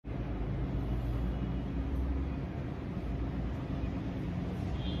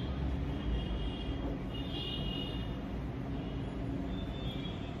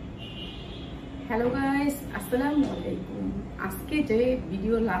Hello guys, আসসালামু আলাইকুম। আজকে যে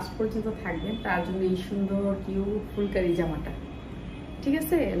ভিডিও লাস্ট পর্যন্ত থাকবেন তার জন্য এই সুন্দর কিউট ফুলকারি জামাটা, ঠিক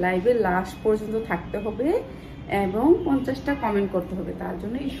আছে, লাইভে লাস্ট পর্যন্ত থাকতে হবে এবং 50টা কমেন্ট করতে হবে। তার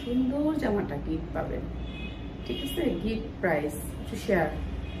জন্য এই সুন্দর জামাটা গিফট পাবেন, ঠিক আছে। Gift price to share.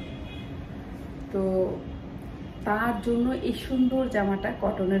 তো তার জন্য এই সুন্দর জামাটা,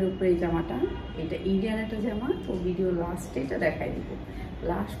 কটনের উপরে এই জামাটা, এটা ইন্ডিয়ান একটা জামা। তো ভিডিও লাস্টে এটা দেখাই দিব।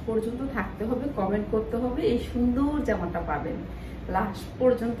 লাস্ট পর্যন্ত থাকতে হবে, কমেন্ট করতে হবে, এই সুন্দর জামাটা পাবেন। লাস্ট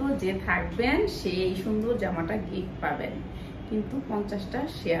পর্যন্ত যে থাকবেন সে এই সুন্দর জামাটা গিফট পাবেন, কিন্তু 50টা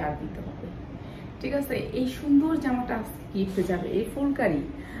শেয়ার দিতে হবে, ঠিক আছে। এই সুন্দর জামাটা গিফটে যাবে। এই ফুলকারি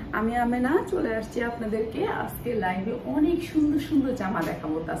আমি না চলে আসছি আপনাদেরকে আজকে লাইভে অনেক সুন্দর সুন্দর জামা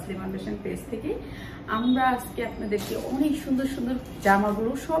দেখাবো। তাসলিমা ফ্যাশন পেজ থেকে আমরা আজকে আপনাদেরকে অনেক সুন্দর সুন্দর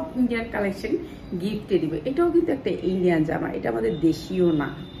জামাগুলো সব ইন্ডিয়ান কালেকশন গিফটে দিব। এটাও কিন্তু একটা ইন্ডিয়ান জামা, এটা আমাদের দেশীয় না,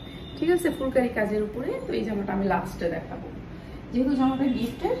 ঠিক আছে, ফুলকারি কাজের উপরে। তো এই জামাটা আমি লাস্টে দেখাবো, যেহেতু জামাটা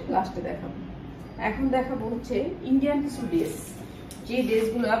গিফটের, লাস্টে দেখাবো। এখন দেখাবো হচ্ছে ইন্ডিয়ান কিছু ড্রেস, যে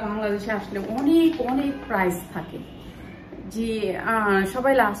ড্রেসগুলো বাংলাদেশে আসলে অনেক অনেক প্রাইস থাকে। যে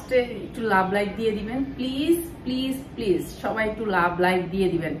সবাই লাস্টে একটু লাভ লাইক দিয়ে দিবেন, প্লিজ প্লিজ প্লিজ সবাই একটু লাভ লাইক দিয়ে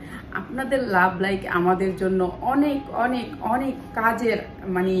দিবেন। আপনাদের লাভ লাইক আমাদের জন্য অনেক অনেক অনেক কাজের,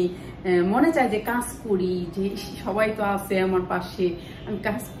 মানে মনে চায় যে কাজ করি, যে সবাই তো আছে আমার পাশে, আমি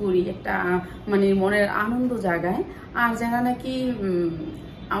কাজ করি, একটা মানে মনের আনন্দ জাগায়। আর যারা নাকি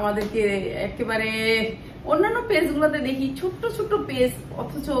আমাদেরকে একেবারে অন্যান্য পেজগুলোতে দেখি ছোট্ট ছোট্ট পেজ,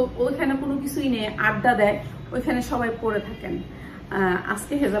 অথচ ওইখানে কোনো কিছুই নেই, আড্ডা দেয়, ওইখানে সবাই পড়ে থাকেন।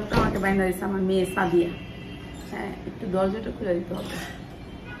 আজকে হেজাবটা আমাকে বাইনা দিয়েছে আমার মেয়ে সাদিয়া। হ্যাঁ, একটু দরজাটা খুলে দিতে হবে।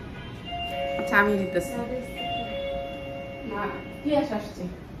 আচ্ছা, আমি দিতেছি। না, পিয়াস আসছে,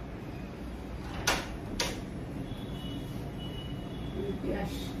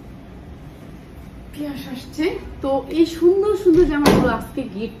 পিয়াস আসছে। তো এই সুন্দর সুন্দর জামাগুলো আজকে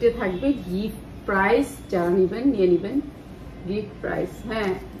গিফটে থাকবে। গিফট প্রাইস যারা নিবেন নিয়ে নিবেন, গিফট প্রাইস।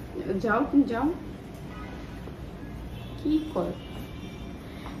 হ্যাঁ, যাও তুমি যাও। কি করে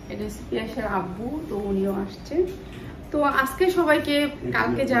এটা পিয়াসের আব্বু, তো উনিও আসছে। তো আজকে সবাইকে,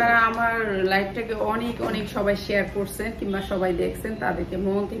 কালকে যারা আমার লাইভটাকে অনেক অনেক সবাই শেয়ার করছেন কিংবা সবাই দেখছেন, তাদেরকে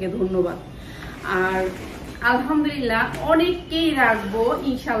মন থেকে ধন্যবাদ। আর আলহামদুলিল্লাহ অনেককেই রাখবো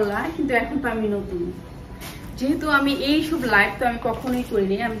ইনশাল্লাহ, কিন্তু এখন তো আমি নতুন, যেহেতু আমি এইসব লাইভ তো আমি কখনোই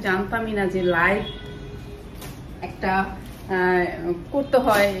করিনি, আমি জানতামই না যে লাইভ একটা করতে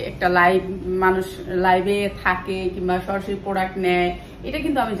হয়, একটা লাইভ মানুষ লাইভে থাকে কিংবা সরাসরি প্রোডাক্ট নেয়, এটা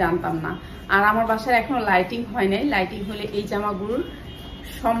কিন্তু আমি জানতাম না। আর আমার বাসায় এখনো লাইটিং হয় নাই। লাইটিং হলে এই জামাগুলোর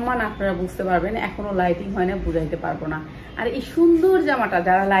সম্মান আপনারা বুঝতে পারবেন। এখনো লাইটিং হয় না, বুঝাইতে পারবো না। আর এই সুন্দর জামাটা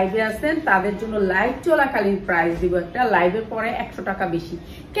যারা লাইভে আছেন তাদের জন্য লাইভ চলাকালীন প্রাইস দিব একটা, লাইভের পরে 100 টাকা বেশি।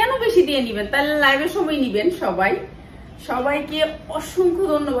 কেন বেশি দিয়ে নিবেন? তাহলে লাইভের সময় নিবেন সবাই। সবাইকে অসংখ্য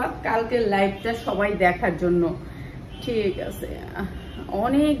ধন্যবাদ কালকের লাইভটা সবাই দেখার জন্য, ঠিক আছে।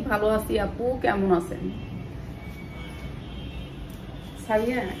 অনেক ভালো আছি আপু, কেমন আছেন?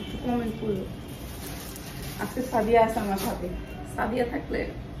 সাদিয়া একটু কমেন্ট করলো। আজকে সাদিয়া আছে আমার সাথে। সাদিয়া থাকলে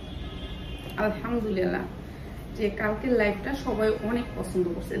আলহামদুলিল্লাহ, যে কালকের লাইভটা সবাই অনেক পছন্দ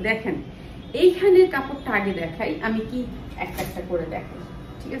করছে। দেখেন, এইখানের কাপড়টা আগে দেখাই, আমি কি একটা একটা করে দেখাই,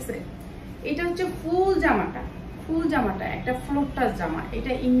 ঠিক আছে। এটা হচ্ছে ফুল জামাটা, ফুল জামাটা একটা ফ্লোরটার জামা,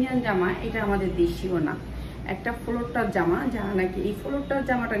 এটা ইন্ডিয়ান জামা, এটা আমাদের দেশীয় না, একটা ফ্লোরটার জামা। যারা নাকি এই ফ্লোরটার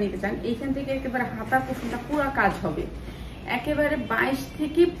জামাটা নিতে চান, এইখান থেকে একেবারে হাতা পশমটা পুরো কাজ হবে, একেবারে 22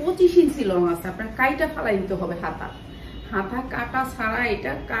 থেকে 25 ইঞ্চি লং আছে। আপনার কাইটা ফালাই দিতে হবে, হাতা হাতা কাটা ছাড়া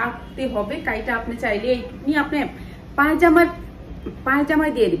এটা কাটতে হবে। কাইটা আপনি চাইলে নিয়ে আপনি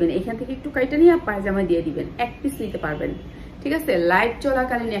পায়জামায় দিয়ে দিবেন, এখান থেকে একটু কাইটা নিয়ে পায়জামায় দিয়ে দিবেন, 1 পিস নিতে পারবেন, ঠিক আছে। লাইভ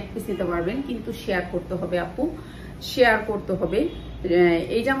চলাকালীন 1 পিস নিতে পারবেন, কিন্তু শেয়ার করতে হবে আপু, শেয়ার করতে হবে।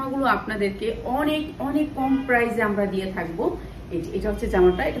 এই জামাগুলো আপনাদেরকে অনেক অনেক কম প্রাইসে আমরা দিয়ে থাকবো। এটা হচ্ছে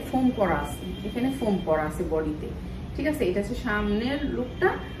জামাটা, এটা ফোম করা আছে, এখানে ফোম করা আছে বডিতে, ঠিক আছে। এটা হচ্ছে সামনের লুকটা,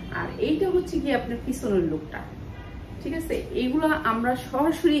 আর এইটা হচ্ছে কি আপনার পিছনের লুকটা, ঠিক আছে। এইগুলো আমরা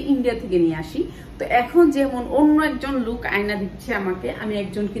সরাসরি ইন্ডিয়া থেকে নিয়ে আসি। তো এখন যেমন অন্য একজন লুক আয়না দিচ্ছে আমাকে, আমি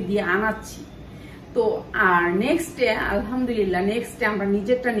একজনকে দিয়ে আনাচ্ছি। তো আর নেক্সট ডে আলহামদুলিল্লাহ, নেক্সট ডে আমরা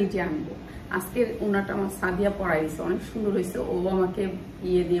নিজেরটা নিজে আনবো। আজকের ওনাটা আমার সাদিয়া পরাইছে, অনেক সুন্দর হয়েছে। ও আমাকে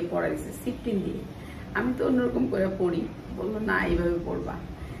ইয়ে দিয়ে পরাইছে, সিফটিন দিয়ে। আমি তো অন্যরকম করে পড়ি, বললো না এইভাবে পড়বা।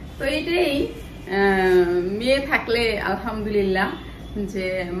 তো এইটাই, মেয়ে থাকলে আলহামদুলিল্লাহ যে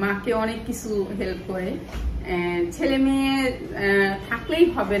মাকে অনেক কিছু হেল্প করে। ছেলে মেয়ে থাকলেই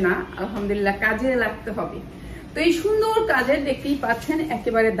হবে না, আলহামদুলিল্লাহ কাজে লাগতে হবে। তো এই সুন্দর কাজে দেখতেই পাচ্ছেন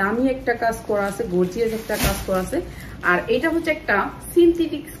একেবারে দামি একটা কাজ করা আছে, গর্জিয়াস একটা কাজ করা আছে। আর এটা হচ্ছে একটা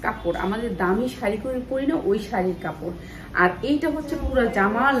সিনথেটিক কাপড়, আমাদের দামি শাড়ি করে পরি না ওই শাড়ির কাপড়। আর এইটা হচ্ছে পুরো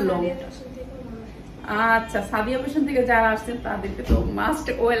জামার লং। আচ্ছা, সাদিয়া ফ্যাশন থেকে যারা আসছেন তাদেরকে তো মাস্ট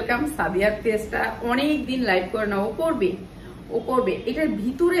ওয়েলকাম। সাদিয়ার পেজটা অনেক দিন লাইভ করে না, ও করবে। এটার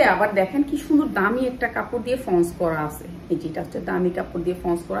ভিতরে আবার দেখেন কি সুন্দর দামি একটা কাপড় দিয়ে ফন্স করা আছে। এই যেটা হচ্ছে দামি কাপড় দিয়ে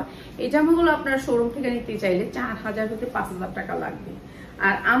ফন্স করা। এই জামাগুলো আপনারা শোরুম থেকে নিতে চাইলে 4000 থেকে 5000 টাকা লাগবে।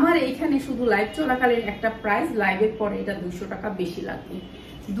 আর আমার এখানে শুধু লাইভ চলাকালীন একটা প্রাইস, লাইভের পরে এটা 200 টাকা বেশি লাগবে।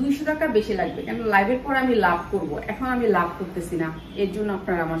 200 টাকা বেশি লাগবে, কেন লাইভের পরে আমি লাভ করব, এখন আমি লাভ করতেছি না, এর জন্য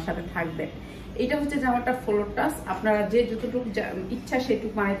আপনারা আমার সাথে থাকবেন। এটা হচ্ছে জামাটা ফ্লোর টাচ, আপনারা যে যতটুকু ইচ্ছা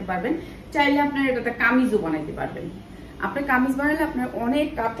সেটুকু বানাইতে পারবেন। চাইলে আপনারা এটাতে কামিজও বানাইতে পারবেন। আপনি কামিজ বানালে আপনার অনেক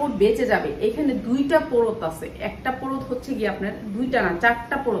কাপড় বেঁচে যাবে। এখানে 2টা পরত আছে, একটা পরত হচ্ছে গিয়ে আপনার 2টা না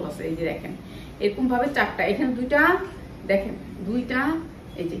 4টা পরত আছে। এই যে দেখেন এরকম ভাবে 4টা, এখানে 2টা দেখেন, 2টা,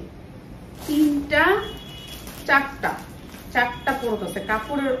 এই যে 3টা, 4টা পরত আছে।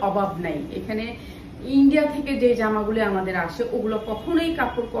 কাপড়ের অভাব নাই এখানে। ইন্ডিয়া থেকে যে জামাগুলো আমাদের আসে ওগুলো কখনোই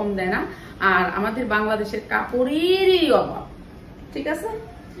কাপড় কম দেয় না, আর আমাদের বাংলাদেশের কাপড়েরই অভাব, ঠিক আছে।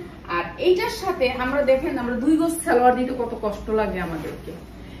 আর এইটার সাথে আমরা দেখেন, আমরা 2 গজ সালোয়ার দিতে কত কষ্ট লাগে আমাদেরকে।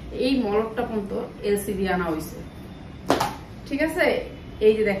 এই মলকটা পর্যন্ত এলসিডি আনা হয়েছে, ঠিক আছে।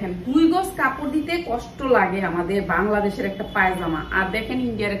 এই যে দেখেন 2 গজ কাপড় দিতে কষ্ট লাগে আমাদের বাংলাদেশের একটা পায়জামা। আর দেখেন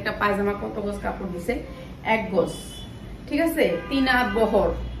ইন্ডিয়ার একটা পায়জামা কত গজ কাপড় দিছে, 1 গজ, ঠিক আছে। 3 হাত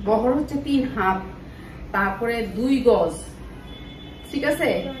বহর হচ্ছে 3 হাত, তারপরে 2 গজ, ঠিক আছে।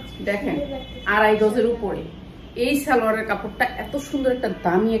 দেখেন 2.5 গজের উপরে এই সালোয়ারের কাপড়টা, এত সুন্দর একটা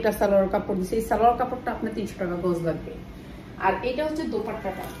দামি একটা সালোয়ার কাপড় দিচ্ছে। এই সালোয়ার কাপড়টা আপনার 300 টাকা গজ লাগবে। আর এটা হচ্ছে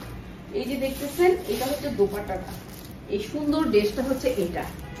দোপাট্টাটা, এই যে দেখতেছেন এটা হচ্ছে দোপাট্টাটা। এই সুন্দর ড্রেসটা হচ্ছে এটা।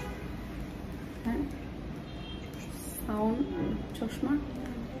 হ্যাঁ, সাউন্ড চশমা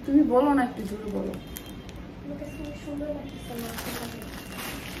তুমি বলো না, একটু জোরে বলো।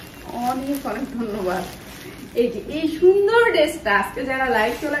 অনেক অনেক ধন্যবাদ। এই যে এই সুন্দর ড্রেসটা আজকে যারা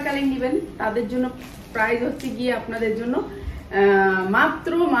লাইভ চলাকালীন নেবেন তাদের জন্য প্রাইস হচ্ছে গিয়ে আপনাদের জন্য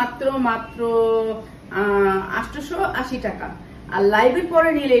মাত্র 880 টাকা। আর লাইভের পরে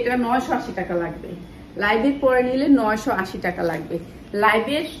নিলে এটা 980 টাকা লাগবে। লাইভের পরে নিলে 980 টাকা লাগবে।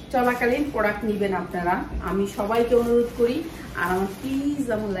 লাইভের চলাকালীন প্রোডাক্ট নেবেন আপনারা, আমি সবাইকে অনুরোধ করি। আর আমার প্লিজ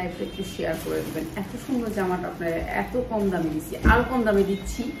আমার লাইভটা একটু শেয়ার করে দেবেন। এত সুন্দর জামাটা আপনারা এত কম দামে দিচ্ছি, আরো কম দামে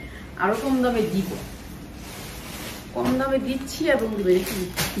দিচ্ছি, আরো কম দামে দিব, কম দামে দিচ্ছি এবং দিবে।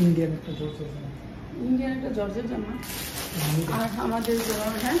 ইন্ডিয়ান একটা জর্জের জামা। আর আমাদের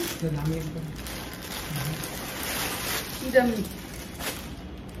হ্যাঁ কি দামি,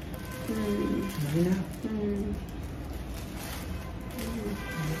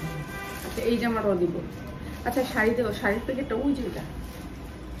 আচ্ছা এই জামাটাও দিব। আচ্ছা শাড়ি দেবো, শাড়ির প্যাকেটটা ওই যে ওইটা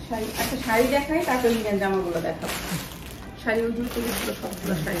শাড়ি। আচ্ছা শাড়ি দেখাই, তারপর ইন্ডিয়ান জামাগুলো দেখাবো। শাড়ি ওই যে প্যাকেটগুলো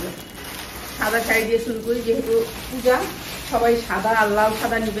সবগুলো শাড়ি দেখাবো। সাদা শাড়ি দিয়ে শুরু করি, যেহেতু পূজা, সবাই সাদা আর লাল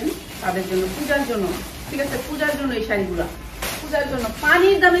সাদা নেবেন তাদের জন্য, পূজার জন্য, ঠিক আছে। পূজার জন্য এই শাড়িগুলা, পূজার জন্য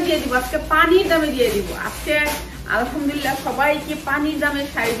পানির দামে দিয়ে দিব। আজকে পানির দামে দিয়ে দিব। আজকে আলহামদুলিল্লাহ সবাইকে পানির দামে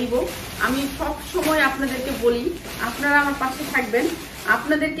শাড়ি দিব। আমি সব সময় আপনাদেরকে বলি আপনারা আমার পাশে থাকবেন।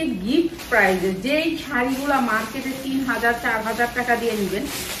 আপনাদেরকে গিফট প্রাইজে যেই শাড়িগুলা মার্কেটে 3000 4000 টাকা দিয়ে নেবেন,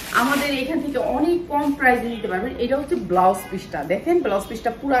 আমাদের এখান থেকে অনেক কম প্রাইজে নিতে পারবেন। এটা হচ্ছে ব্লাউজ পিসটা, দেখেন ব্লাউজ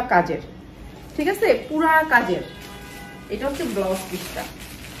পিসটা পুরা কাজের, ঠিক আছে, পুরা কাজের। এটা হচ্ছে ব্লাউজ পিসটা,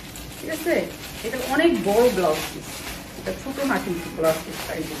 ঠিক আছে। এটা অনেক বড় ব্লাউজ পিস, এটা ছোট না কিন্তু ব্লাউজ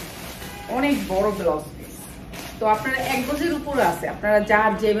পিসটা, এই অনেক বড় ব্লাউজ পিস। তো আপনারা 1 গজের উপরে আছে, আপনারা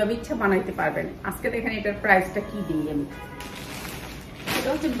যার যেভাবে ইচ্ছা বানাইতে পারবেন। আজকে দেখেন এটার প্রাইসটা কি দিই আমি। এটা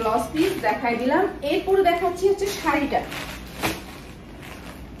হচ্ছে ব্লাউজ পিস দেখাই দিলাম। এরপরে দেখাচ্ছি হচ্ছে শাড়িটা।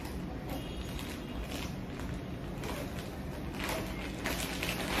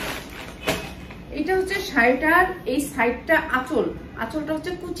 এটা হচ্ছে শাড়িটার এই সাইডটা আঁচলটা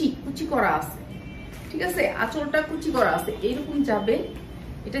হচ্ছে কুচি করা আছে, ঠিক আছে। আঁচলটা কুচি করা আছে, এইরকম যাবে।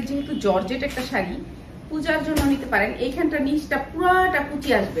 এটা যেহেতু জর্জেট একটা শাড়ি, পূজার জন্য নিতে পারেন। এইখানটা নিচটা পুরাটা কুচি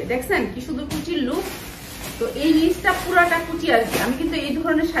আসবে, দেখছেন কি শুধু কুচির লুক। তো এই নিচটা পুরাটা কুচি আসবে। আমি কিন্তু এই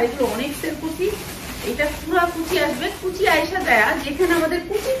ধরনের শাড়িগুলো অনেক সেল করছি। এটা পুরা কুচি আসবে, কুচি আইসা দেয়া যেখানে আমাদের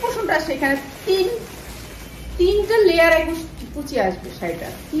কুচির পোষণটা, সেখানে 3টা লেয়ারে কুচি আসবে। শাড়িটা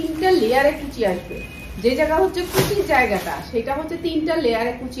 3টা লেয়ারে কুচি আসবে। যে জায়গা হচ্ছে কুচির জায়গাটা, সেটা হচ্ছে 3টা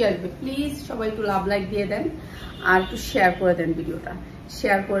লেয়ারে কুচি আসবে। প্লিজ সবাই একটু লাভ লাইক দিয়ে দেন আর একটু শেয়ার করে দেন, ভিডিওটা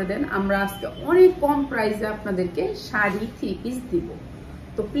শেয়ার করে দেন। আমরা আজকে অনেক কম প্রাইসে আপনাদেরকে শাড়ি 3 পিস দিব।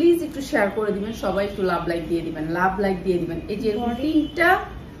 তো প্লিজ একটু শেয়ার করে দিবেন, সবাই একটু লাভ লাইক দিয়ে দিবেন, লাভ লাইক দিয়ে দিবেন। এই যে 3টা,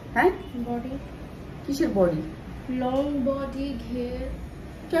 হ্যাঁ বডি, কিসের বডি? লং বডি ঘের।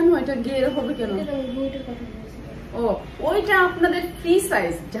 কেন এটা ঘের হবে কেন? ও ওইটা আপনাদের ফ্রি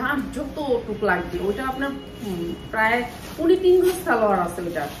সাইজ, যার যতটুক লাগবে ওইটা আপনার প্রায় 3.5 গজ সালোয়ার আছে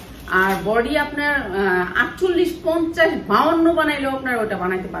ওইটা। আর বডি আপনার 48, 50, 52 বানাইলেও আপনারা ওটা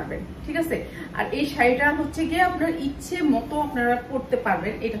বানাইতে পারবেন, ঠিক আছে। আর এই শাড়িটা হচ্ছে গিয়ে আপনার ইচ্ছে মতো আপনারা পরতে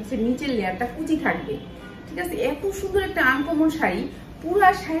পারবেন। এটা হচ্ছে নিচের লেয়ারটা কুচি থাকবে, ঠিক আছে। এত সুন্দর একটা আনকমন শাড়ি, পুরো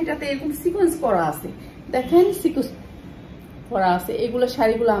শাড়িটাতে এরকম সিকোয়েন্স করা আছে, দেখেন সিকোয়েন্স করা আছে। এগুলো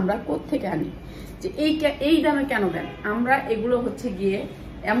শাড়িগুলো আমরা কোত্থেকে আনি, যে এই দামে কেন দেন? আমরা এগুলো হচ্ছে গিয়ে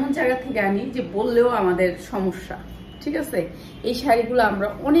এমন জায়গা থেকে আনি যে বললেও আমাদের সমস্যা, ঠিক আছে। এই শাড়িগুলো আমরা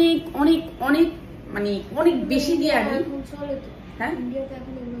অনেক অনেক অনেক মানে অনেক বেশি দিয়ে আনি। হ্যাঁ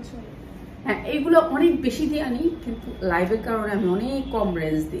হ্যাঁ, এইগুলো অনেক বেশি দিয়ে আনি, কিন্তু লাইভের কারণে আমি অনেক কম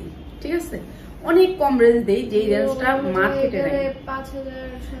রেঞ্জ দিই, ঠিক আছে। অনেক কম রেঞ্জ দেই, যে রেঞ্জটা মার্কেটে নেই।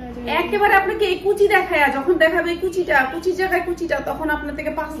 একেবারে আপনাকে এই কুচি দেখায়, যখন দেখাবে এই কুচির জায়গায় কুচিটা, তখন আপনার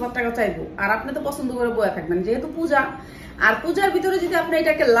থেকে 5,000 টাকা চাইবো। আর আপনি তো পছন্দ করে বয়ে থাকবেন, যেহেতু পূজা। আর পূজার ভিতরে যদি আপনি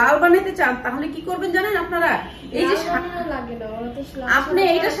এটাকে লাল বানাইতে চান, তাহলে কি করবেন জানেন আপনারা? এই যে আপনি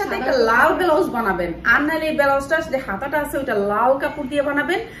এটার সাথে একটা লাল ব্লাউজ বানাবেন, আর নাহলে এই ব্লাউজটা যে হাতাটা আছে ওইটা লাল কাপড় দিয়ে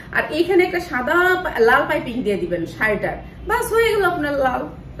বানাবেন, আর এইখানে একটা সাদা লাল পাইপিং দিয়ে দিবেন শাড়িটার, বাস হয়ে গেল আপনার লাল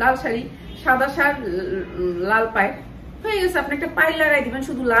লাল শাড়ি। সাদা শাড়ি লাল পায় হয়ে গেছে। আপনি একটা পাই লাগাই দিবেন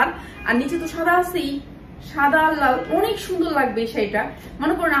শুধু লাল, আর নিচে তো সাদা আছেই, সাদা লাল অনেক সুন্দর লাগবে এই শাড়িটা।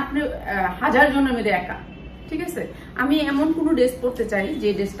 মনে করেন আপনি 1000 জনের মধ্যে একা, ঠিক আছে। আমি এমন কোনো ড্রেস পরতে চাই যে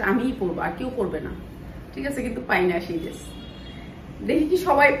ড্রেসটা আমিই পরবো, আর কেউ পরবে না, ঠিক আছে, কিন্তু পাই না সেই ড্রেস। দেখি কি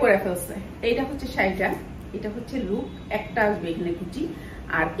সবাই পরে ফেলছে। এইটা হচ্ছে শাড়িটা, এটা হচ্ছে লুক। একটা আসবে এখানে কুচি,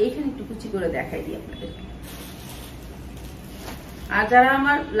 আর এইখানে একটু কুচি করে দেখাই দিই আপনাদেরকে। আর যারা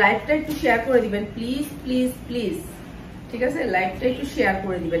আমার লাইভটা একটু শেয়ার করে দিবেন প্লিজ প্লিজ প্লিজ, ঠিক আছে। লাইভটা একটু শেয়ার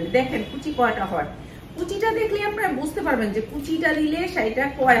করে দিবেন। দেখেন কুচি কয়টা হয়, কুচিটা দেখলে আপনারা বুঝতে পারবেন যে কুচিটা দিলে শাড়িটা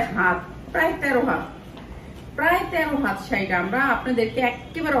কয় হাত। প্রায় 13 হাত, প্রায় 13 হাত শাড়িটা আমরা আপনাদেরকে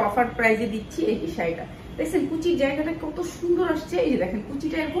একেবারে অফার প্রাইজে দিচ্ছি। এই শাড়িটা দেখছেন কুচির জায়গাটা কত সুন্দর আসছে। এই যে দেখেন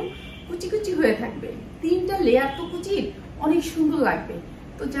কুচিটা এরকম কুচি কুচি হয়ে থাকবে, 3টা লেয়ার তো কুচির, অনেক সুন্দর লাগবে।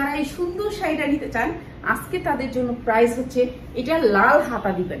 তো যারা এই সুন্দর শাড়িটা নিতে চান, আজকে তাদের জন্য প্রাইস হচ্ছে, এটা লাল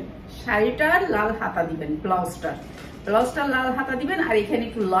হাতা দিবেন, শাড়িটার লাল হাতা দিবেন, ব্লাউজটা লাল হাতা দিবেন, আর এখানে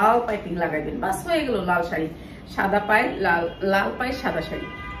একটু লাল পাইপিং লাগাইবেন, বাস হয়ে গেল লাল শাড়ি। সাদা পায় লাল পায় সাদা শাড়ি।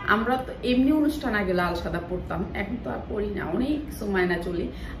 আমরা তো এমনি অনুষ্ঠান আগে লাল সাদা পরতাম, এখন তো আর পরি না, অনেক কিছু মায়না চলি।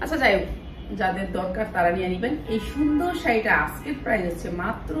 আচ্ছা যাই হোক, যাদের দরকার তারা নিয়ে নিবেন। এই সুন্দর শাড়িটা আজকের প্রাইস হচ্ছে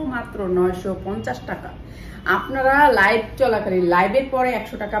মাত্র 950 টাকা। আপনারা লাইভ চলাকালীন, লাইভের পরে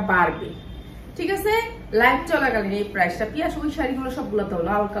 100 টাকা বাড়বে, ঠিক আছে। লাইভ চলাকালীন এই প্রাইসটা। পিয়াস ওই শাড়িগুলো সবগুলো তো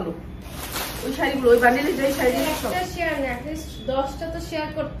লাল কালো, ওই শাড়িগুলো ওই বান্ডেলে যে শাড়িগুলো সব 10টা তো শেয়ার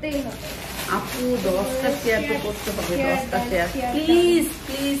করতেই হবে আপু, 10টা শেয়ার তো করতে হবে, 10টা share please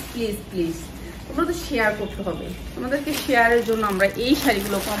please please please, তোমরা তো শেয়ার করতে হবে। তোমাদেরকে শেয়ারের জন্য আমরা এই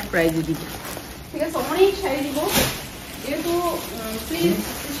শাড়িগুলো কম প্রাইজে দিব, ঠিক আছে। অনেক শাড়ি দিব, যেহেতু প্লিজ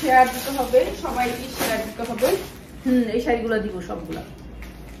শেয়ার দিতে হবে, সবাইকে শেয়ার দিতে হবে। এই শাড়িগুলো দিব সবগুলা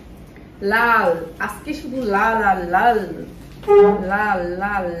লাল, আজকে শুধু লাল আর লাল লাল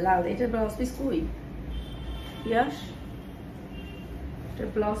লাল লাল। এটা ব্লাউজ পিস কই? ইয়াস, এটা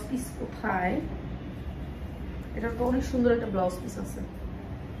ব্লাউজ পিস কোথায়? এটা তো অনেক সুন্দর একটা ব্লাউজ পিস আছে,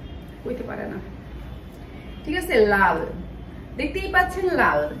 কইতে পারে না, ঠিক আছে। লাল দেখতেই পাচ্ছেন,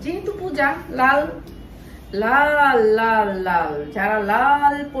 লাল, যেহেতু পূজা, লাল লাল লাল লাল। যারা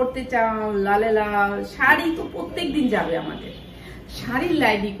লাল পরতে চান, লালে লাল শাড়ি তো প্রত্যেকদিন যাবে আমাদের। শাড়ির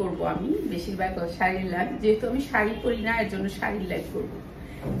লাইভই করবো আমি, বেশিরভাগ শাড়ির লাইভ, যেহেতু আমি শাড়ি পরি না, এর জন্য শাড়ির লাইভ করবো,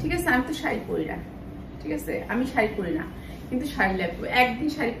 ঠিক আছে। আমি তো শাড়ি পরি না, ঠিক আছে, আমি শাড়ি পরি না, কিন্তু শাড়ি লাইভ করবো, একদিন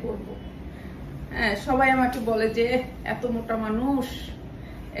শাড়ি পরবো। হ্যাঁ, সবাই আমাকে বলে যে এত মোটা মানুষ,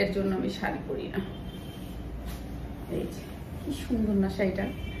 এর জন্য আমি শাড়ি পরি না। এই যে কি সুন্দর না শাড়িটা,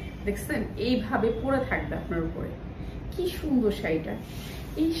 দেখছেন? এইভাবে পরে থাকবে আপনার উপরে, কি সুন্দর শাড়িটা।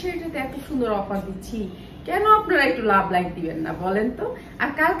 এই শাড়িটাতে এত সুন্দর অফার দিচ্ছি, কেন আপনারা একটু লাভ লাইক দিবেন না বলেন তো? আর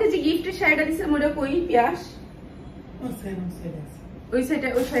কালকে যে গিফটের শাড়িটা দিচ্ছে ওটা কই পিয়াস? ওই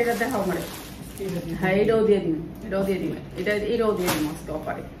শাড়িটা দেখাও মানে। হ্যাঁ, এটাও দিয়ে দিন, এটাও দিয়ে দিবেন, এটাও দিয়ে দিন আজকে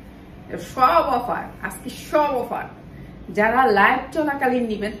অফারে। সব অফার আজকে, সব অফার। যারা লাইভ চলাকালীন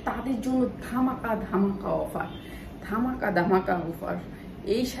নিবেন তাদের জন্য ধামাকা ধামাকা অফার, ধামাকা ধামাকা অফার।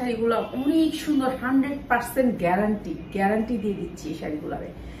 এই শাড়িগুলো অনেক সুন্দর, 100% গ্যারান্টি দিয়ে দিচ্ছি এই শাড়িগুলারে।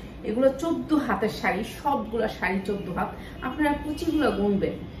 এগুলো 14 হাতের শাড়ি, সবগুলা শাড়ি 14 হাত। আপনারা কুচিগুলো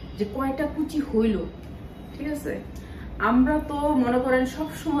গুনবেন যে কয়টা কুচি হইল, ঠিক আছে। আমরা তো মনে করেন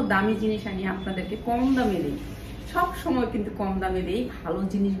সবসময় দামি জিনিস আনি, আপনাদেরকে কম দামে দিই, সব সময় কিন্তু কম দামে দেই, ভালো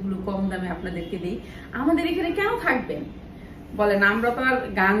জিনিসগুলো কম দামে আপনাদেরকে দেই। আমাদের এখানে কেন থাকবেন বলেন? আমরা তো আর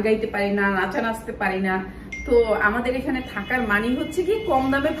গান গাইতে পারি না, নাচতে পারি না, তো আমাদের এখানে থাকার মানে হচ্ছে কি কম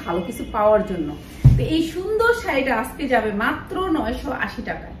দামে ভালো কিছু পাওয়ার জন্য। তো এই সুন্দর শাড়িটা আজকে যাবে মাত্র 980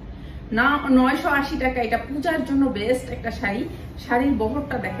 টাকায়। না 980 টাকা, এটা পূজার জন্য বেস্ট একটা শাড়ি। শাড়ির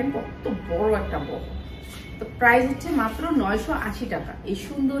বহরটা দেখেন কত বড় একটা বহর। তো প্রাইস হচ্ছে মাত্র 980 টাকা। এই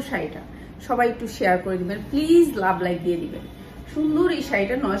সুন্দর শাড়িটা সবাই একটু শেয়ার করে দিবেন প্লিজ, লাভ লাইক দিয়ে দিবেন। সুন্দর এই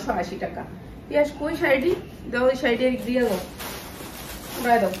শাড়িটা 980 টাকা। পিয়াস কই শাড়িটি দাও, এই শাড়িটি দিয়ে দাও,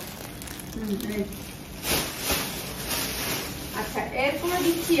 উড়াই দাও। আচ্ছা, এরপরে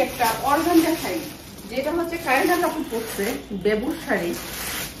দিচ্ছি একটা অর্গানজা শাড়ি, যেটা হচ্ছে কারেন্টার কাপড় পরছে, বেবুর শাড়ি।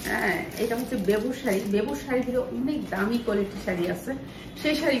 হ্যাঁ, এটা হচ্ছে বেবুর শাড়ি। বেবুর শাড়িগুলো অনেক দামি কোয়ালিটির শাড়ি আছে,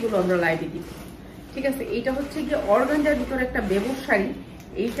 সেই শাড়িগুলো আমরা লাইভে দিব। ঠিক আছে, এইটা হচ্ছে গিয়ে অর্গানজার ভিতরে একটা বেবুর শাড়ি,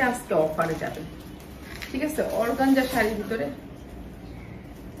 এইটা আজকে অফারে যাবে। ঠিক আছে, অর্গানজা শাড়ির ভিতরে।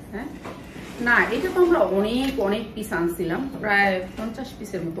 হ্যাঁ না, এটা তো আমরা অনেক অনেক পিস আনছিলাম, প্রায় 50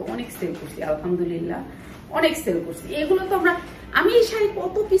 পিসের মতো, অনেক সেল করছি আলহামদুলিল্লাহ, অনেক সেল করছি। এগুলো তো আমি এই শাড়ি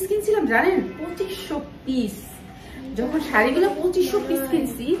কত পিস কিনছিলাম জানেন? 2500 পিস। যখন শাড়িগুলো 2500 পিস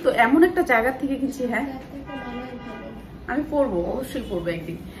কিনছি, তো এমন একটা জায়গা থেকে কিনছি। হ্যাঁ, আমি পরবো, অবশ্যই পরবো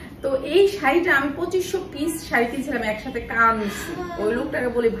একদিন। তো এই শাড়িটা আমি 2500 পিস শাড়ি কিনছিলাম একসাথে, কানছি। ওই লোকটাকে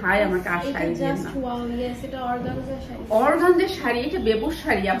বলি ভাই আমাকে আর শাড়ি দিয়ে না। অর্গানজা শাড়ি, এটা বেবুর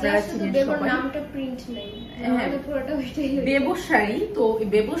শাড়ি, আপনারা চিনেন সবাই। বেবুর শাড়ি। তো এই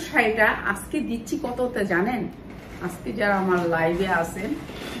বেবুর শাড়িটা আজকে দিচ্ছি কততে জানেন? আজকে যারা আমার লাইভে আছেন,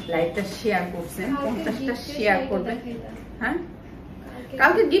 লাইভটা শেয়ার করছেন, 50টা শেয়ার করবেন। হ্যাঁ,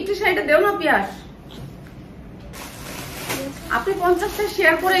 কালকে গিফটের শাড়িটা দেও না পিয়াস। আপনি 50টা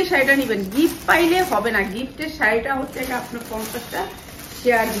শেয়ার করে এই শাড়িটা নেবেন, গিফট পাইলে হবে না। গিফটের শাড়িটা হচ্ছে আপনার 50টা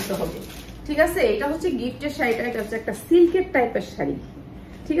শেয়ার দিতে হবে। ঠিক আছে, এটা হচ্ছে গিফটের শাড়িটা। এটা হচ্ছে একটা সিল্কের টাইপের শাড়ি।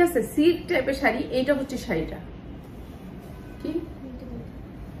 ঠিক আছে, সিল্ক টাইপের শাড়ি। এইটা হচ্ছে শাড়িটা। কি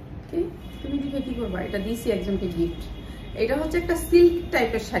তুমি দিবে কি করবা? এটা দিছি একজনকে গিফট। এটা হচ্ছে একটা সিল্ক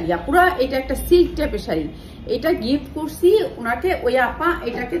টাইপের শাড়ি পুরা, এটা একটা সিল্ক টাইপের শাড়ি। এটা গিফট করছি ওনাকে, ওই আপা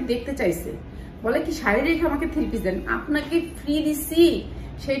এটাকে দেখতে চাইছে, বলে কি শাড়ি রেখে আমাকে 3 পিস দেন। আপনাকে ফ্রি দিছি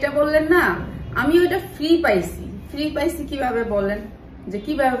সেটা বললেন না, আমি ওইটা ফ্রি পাইছি। ফ্রি পাইছি কিভাবে বলেন, যে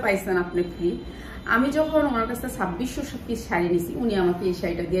কিভাবে পাইছেন আপনি ফ্রি? আমি যখন ওনার কাছে 2600 পিস শাড়ি নিছি, উনি আমাকে এই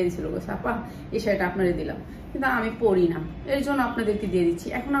শাড়িটা দিয়ে দিয়েছিল। আপা এই শাড়িটা আপনারে দিলাম, কিন্তু আমি পরি না, এর জন্য আপনাদেরকে দিয়ে দিচ্ছি।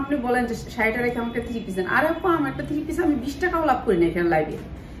 এখন আপনি বলেন যে শাড়িটা রেখে আমাকে 3 পিস দেন। আর আপা আমার একটা 3 পিস আমি 20 টাকাও লাভ করি না, এখানে লাইভে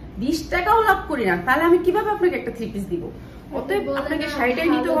 20 টাকাও লাভ করি না, তাহলে আমি কিভাবে আপনাকে একটা 3 পিস দিব? অতএব আপনাকে শাড়িটাই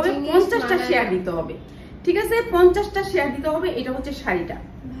নিতে হবে, 50টা শেয়ার দিতে হবে। ঠিক আছে, 50টা শেয়ার দিতে হবে। এটা হচ্ছে শাড়িটা।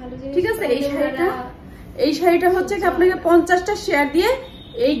 ঠিক আছে, এই শাড়িটা হচ্ছে আপনাকে 50টা শেয়ার দিয়ে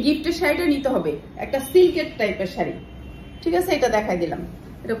এই গিফটের শাড়িটা নিতে হবে, একটা সিল্কের টাইপের শাড়ি। ঠিক আছে, এটা দেখাই দিলাম।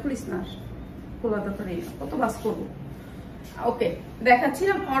 এটা খুলিস না, খোলা তো নেই, কত বাস করবো। ওকে,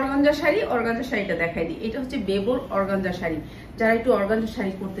 দেখাচ্ছিলাম অর্গানজা শাড়ি। অর্গানজা শাড়িটা দেখাই দিই। এটা হচ্ছে বেবুর অর্গানজা শাড়ি। যারা একটু অর্গানজা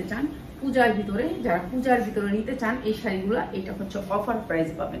শাড়ি করতে চান পূজার ভিতরে, যারা পূজার ভিতরে নিতে চান এই শাড়িগুলো, এটা হচ্ছে অফার প্রাইস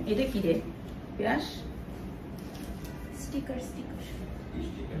পাবেন। এটা কি রে পিয়াস? স্টিকার।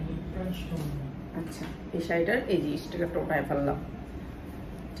 আচ্ছা, এই শাড়িটার এই যে স্টিকারটা উঠায় ফেললাম।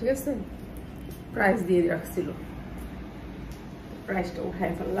 ঠিক আছে, প্রাইস দিয়ে রাখছিল, প্রাইসটা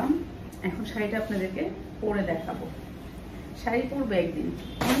উঠায় ফেললাম। এখন শাড়িটা আপনাদেরকে পরে দেখাবো। শাড়ি পরবো একদিন,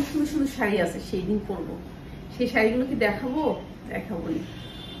 অনেক সুন্দর সুন্দর শাড়ি আছে, সেই দিন পরবো। সেই শাড়িগুলো কি দেখাবো? দেখাবো না,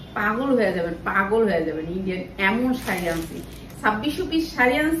 পাগল হয়ে যাবেন, পাগল হয়ে যাবেন। ইন্ডিয়ান এমন শাড়ি আনছি, 2600 পিস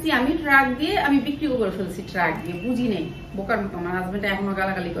শাড়ি আনছি আমি, ট্রাক দিয়ে আমি বিক্রি করে ফেলছি, ট্রাক দিয়ে। বুঝি নেই, বোকার মতো। আমার হাজবেন্ড এখনো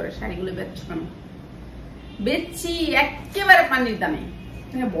গালাগালি করে, শাড়িগুলো বেচছো কেন? বেচছি একেবারে পানির দামে,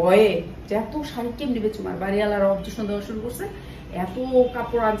 ভয়ে যে এত শাড়ি কেমনি বেচো। আমার বাড়িওয়ালারা অবজেকশন দেওয়া শুরু করছে, এত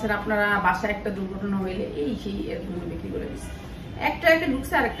কাপড় আনছেন আপনারা, বাসায় একটা দুর্ঘটনা হইলে এই সেই এরকম বিক্রি করে দিচ্ছে। একটা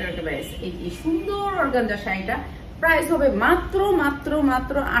ঢুকছে আর একটা বেড়েছে। এই সুন্দর অর্গানজা শাড়িটা প্রাইস হবে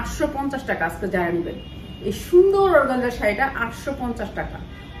মাত্র 850 টাকা। আজকে যারা নেবেন এই সুন্দর অর্গানজা শাড়িটা 850 টাকা।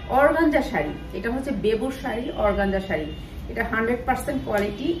 অর্গানজা শাড়ি, এটা হচ্ছে বেবুর শাড়ি, অর্গানজা শাড়ি। এটা 100%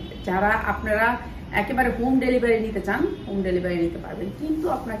 কোয়ালিটি। যারা আপনারা একেবারে হোম ডেলিভারি নিতে চান, হোম ডেলিভারি নিতে পারবেন, কিন্তু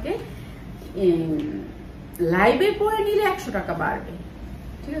আপনাকে লাইভে পরে নিলে 100 টাকা বাড়বে।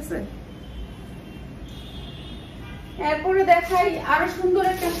 ঠিক আছে, এরপরে দেখাই আরো সুন্দর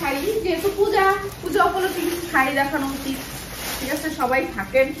একটা শাড়ি। যেহেতু পূজা উপলক্ষে কিছু শাড়ি দেখানো উচিত। ঠিক আছে, সবাই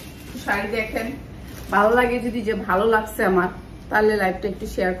থাকেন, শাড়ি দেখেন, ভালো লাগে। যদি যে ভালো লাগছে আমার, তাহলে লাইভটা একটু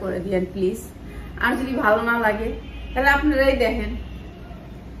শেয়ার করে দিয়েন প্লিজ। আর যদি ভালো না লাগে তাহলে আপনারাই দেখেন।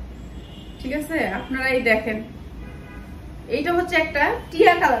 ঠিক আছে, আপনারাই দেখেন। এইটা হচ্ছে একটা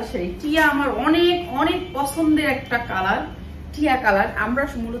টিয়া কালার শাড়ি। টিয়া আমার অনেক অনেক পছন্দের একটা কালার, টিয়া কালার। আমরা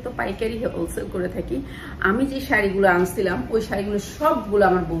মূলত পাইকারি হোলসেল করে থাকি। আমি যে শাড়িগুলো আনছিলাম ওই শাড়িগুলো সবগুলো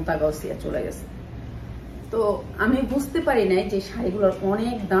আমার বোনতা গাউসিয়া চলে গেছে। তো আমি বুঝতে পারি নাই যে শাড়িগুলোর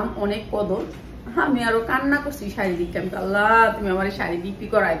অনেক দাম, অনেক কদর। আমি আরো কান্না করছি শাড়ি দিকে, আমি আল্লাহ তুমি আমার শাড়ি বিক্রি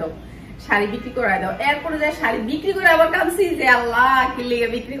করাই দাও, শাড়ি বিক্রি করাই দাও। এরপরে যায় শাড়ি বিক্রি করে আবার কাঁদছি যে আল্লাহ কি লেগে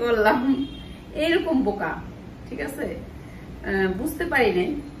বিক্রি করলাম, এইরকম বোকা। ঠিক আছে, বুঝতে পারি নাই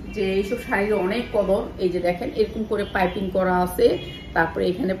যে এইসব শাড়ির অনেক কদর। এই যে দেখেন এরকম করে পাইপিং করা আছে, তারপরে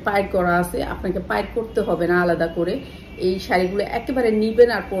এখানে পাইট করা আছে, আপনাকে পাইট করতে হবে না আলাদা করে। এই শাড়িগুলো একেবারে নিবেন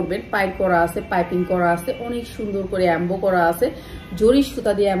আর পরবেন। পাইট করা আছে, পাইপিং করা আছে, অনেক সুন্দর করে অ্যাম্বো করা আছে, জরি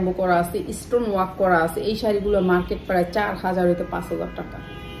সুতা দিয়ে অ্যাম্বো করা আছে, স্টোন ওয়ার্ক করা আছে। এই শাড়িগুলো মার্কেট প্রায় 4000 হইতে 5000 টাকা।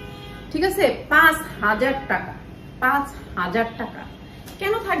 ঠিক আছে, 5000 টাকা, 5000 টাকা।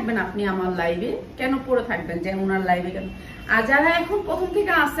 কেন থাকবেন আপনি আমার লাইভে, কেন পড়ে থাকবেন যে ওনার লাইভে কেন? আর যারা এখন প্রথম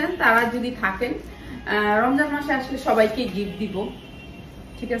থেকে আসেন তারা যদি থাকেন, রমজান মাসে আসলে সবাইকে গিফট দিব।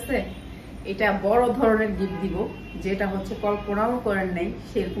 ঠিক আছে, এটা বড় ধরনের গিফট দিব, যেটা হচ্ছে কল্পনাও করেন নাই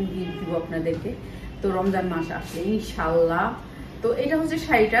সেরকম গিফট দিব আপনাদেরকে। তো রমজান মাস আসলে ইনশাল্লাহ। তো এটা হচ্ছে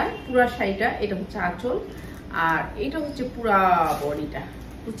শাড়িটা, পুরা শাড়িটা। এটা হচ্ছে আঁচল, আর এটা হচ্ছে পুরা বডিটা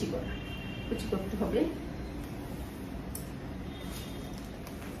কুচি করা, কুচি করতে হবে।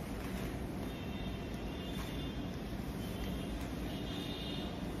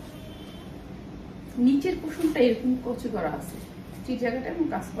 নিচের কুশনটা এরকম কুচি করা আছে, যে জায়গাটা এরকম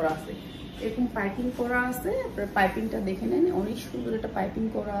কাজ করা আছে, এরকম পাইপিং করা আছে। আপনার পাইপিংটা দেখে নেন, অনেক সুন্দর একটা পাইপিং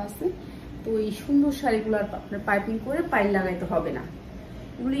করা আছে। তো এই সুন্দর শাড়িগুলো আপনার পাইপিং করে পাইল লাগাইতে হবে না।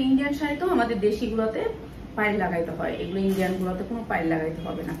 এগুলো ইন্ডিয়ান শাড়ি, তো আমাদের দেশিগুলোতে পাইল লাগাইতে হয়, এগুলো ইন্ডিয়ান গুলোতে কোনো পাইল লাগাইতে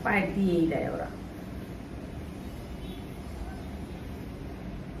হবে না, পাইপ দিয়েই দেয় ওরা।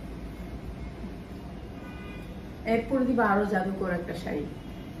 এরপরে দিবা আরো জাদুকর একটা শাড়ি।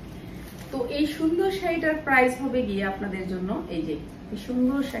 তো এই সুন্দর শাড়িটার প্রাইস হবে গিয়ে আপনাদের জন্য এই যে এই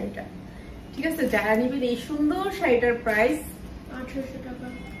সুন্দর শাড়িটা। ঠিক আছে, যারা নেবেন এই সুন্দর শাড়িটার প্রাইস 1800 টাকা।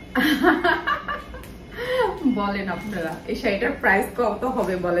 বলেন আপনারা এই শাড়িটার প্রাইস কত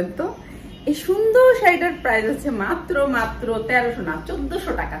হবে বলেন তো? এই সুন্দর শাড়িটার প্রাইস হচ্ছে মাত্র 1300 না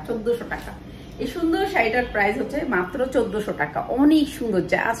 1400 টাকা। 1400 টাকা। এই সুন্দর শাড়িটার প্রাইস হচ্ছে মাত্র 1400 টাকা। অনেক সুন্দর,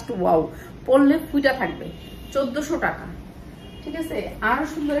 জাস্ট ওয়াও, পরলে ফুটা থাকবে। 1400 টাকা। ঠিক আছে, আরো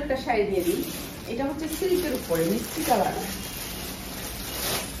সুন্দর একটা শাড়ি দিয়ে দিই। এটা হচ্ছে সিল্কের উপরে মিষ্টি কালার,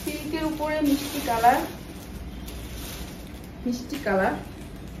 সিল্কের উপরে মিষ্টি কালার, মিষ্টি কালার।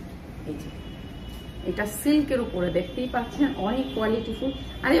 এই যে এটা সিল্কের উপরে, দেখতেই পাচ্ছেন অনেক কোয়ালিটিফুল।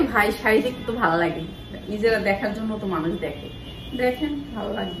 আরে ভাই শাড়ি দেখতে তো ভালো লাগে, নিজেরা দেখার জন্য তো মানুষ দেখে, দেখেন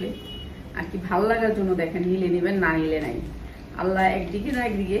ভালো লাগবে আর কি, ভালো লাগার জন্য দেখেন। নিলে নেবেন, না নিলে নাই। আল্লাহ একদিকে না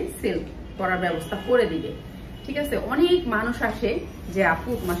একদিকে সেল করার ব্যবস্থা করে দিবে। ঠিক আছে, অনেক মানুষ আসে যে আপু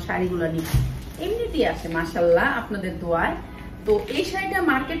তোমার শাড়িগুলো নিবে, এমনিতেই আসে মাশাল্লাহ আপনাদের দোয়ায়। তো এই শাড়িটা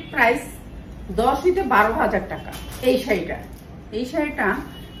মার্কেট প্রাইস 10 থেকে 12,000 টাকা। এই শাড়িটা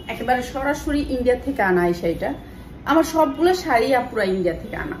একেবারে সরাসরি ইন্ডিয়া থেকে আনা। এই শাড়িটা আমার সবগুলো শাড়ি পুরো ইন্ডিয়া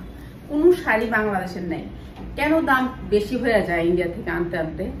থেকে আনা, কোনো শাড়ি বাংলাদেশের নেই। কেন দাম বেশি হয়ে যায় ইন্ডিয়া থেকে আনতে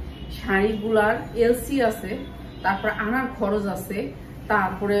আনতে? শাড়িগুলার এলসি আছে, তারপর আনার খরচ আছে,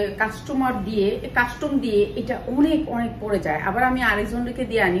 তারপরে কাস্টম দিয়ে এটা অনেক অনেক পড়ে যায়। আবার আমি আরেকজনকে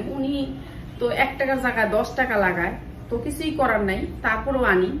দিয়ে আনি, উনি তো 1 টাকার জায়গায় 10 টাকা লাগায়, তো কিছুই করার নাই। তারপরেও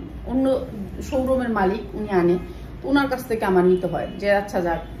আনি, অন্য শোরুমের মালিক উনি আনে, ওনার কাছ থেকে আমার নিতে হয় যে আচ্ছা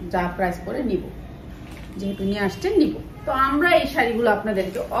যা প্রাইস করে নিব, যেহেতু নিয়ে আসছেন নিব। তো আমরা এই শাড়িগুলো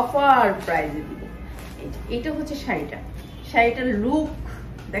আপনাদেরকে অফার প্রাইসে দিব। এটা হচ্ছে শাড়িটার লুক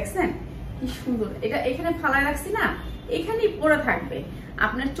দেখছেন কি সুন্দর। এটা এখানে ফালায় রাখছি না, এখানেই পরে থাকবে,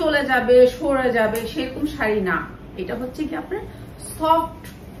 আপনার চলে যাবে সরে যাবে সেরকম শাড়ি না। এটা হচ্ছে কি আপনার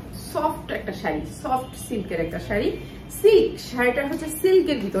সফট একটা শাড়ি, সফট সিল্কের একটা শাড়ি। সিল্ক শাড়িটা হচ্ছে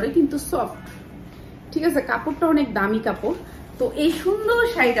সিল্কের ভিতরে কিন্তু সফট। ঠিক আছে, কাপড়টা অনেক দামি কাপড়। তো এই সুন্দর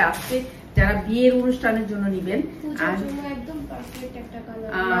শাড়িটা আজকে যারা বিয়ের অনুষ্ঠানের জন্য নিবেন,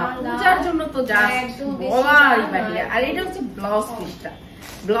 পূজার জন্য তো বলারই বাহিরে। আর এটা হচ্ছে ব্লাউজ পিসটা,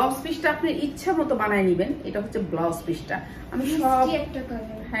 ব্লাউজ পিসটা আপনার ইচ্ছা মতো বানায় নিবেন। এটা হচ্ছে ব্লাউজ পিসটা। আমি সব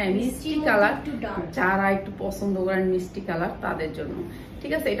হ্যাঁ মিষ্টি কালার, যারা একটু পছন্দ করেন মিষ্টি কালার তাদের জন্য।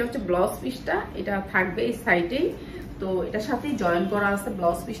 ঠিক আছে, এটা হচ্ছে ব্লাউজ পিসটা, এটা থাকবে এই সাইডেই। তো এটার সাথেই জয়েন করা আছে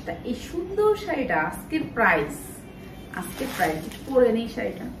ব্লাউজ পিসটা। এই সুন্দর শাড়িটা আজকের প্রাইস পরে নেই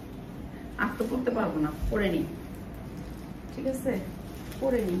শাড়িটা, আর তো পরতে পারবো না, পরে নেই। ঠিক আছে,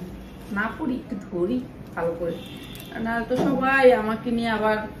 পরে নেই, না পরি একটু ধরি ভালো করে, না তো সবাই আমাকে নিয়ে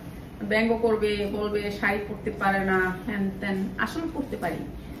আবার ব্যঙ্গ করবে, বলবে শাড়ি পরতে পারে না হ্যান ত্যান। আসলে পরতে পারি,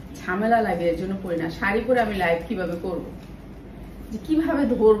 ঝামেলা লাগে এর জন্য পরি না। শাড়ি পরে আমি লাইভ কিভাবে করব, যে কিভাবে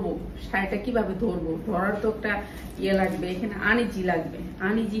ধরবো শাড়িটা, কিভাবে ধরবো, ধরার তো একটা ইয়ে লাগবে, এখানে আনিজি লাগবে,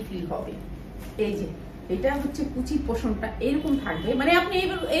 আনিজি ফিল হবে। এই যে এটা হচ্ছে কুচি পোষণটা এরকম থাকবে, মানে আপনি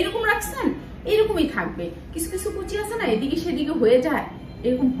এইরকম রাখছেন এরকমই থাকবে। কিছু কিছু কুচি আছে না এদিকে সেদিকে হয়ে যায়,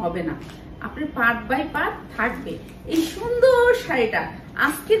 এরকম হবে না, আপনার পার্ট বাই পার্ট থাকবে। এই সুন্দর শাড়িটা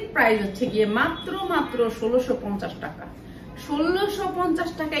আজকের প্রাইস হচ্ছে গিয়ে মাত্র 1650 টাকা। 1650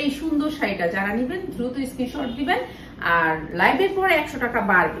 টাকা এই সুন্দর শাড়িটা যারা নেবেন দ্রুত স্ক্রিনশট দিবেন, আর লাইভের পরে 100 টাকা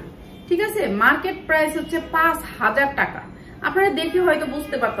বাড়বে, ঠিক আছে? মার্কেট প্রাইস হচ্ছে 5000 টাকা। আপনারা দেখে হয়তো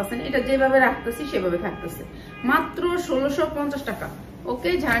বুঝতে পারতেছেন, এটা যেভাবে রাখতেছি সেভাবে থাকতেছে, মাত্র 1650 টাকা। ওকে,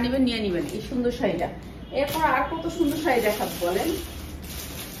 যারা নেবেন নিয়ে নেবেন এই সুন্দর শাড়িটা। এরপর আর কত সুন্দর শাড়ি দেখাবো বলেন,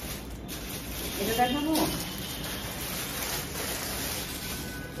 এটা দেখাবো।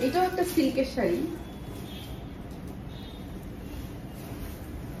 এটাও একটা সিল্কের শাড়ি,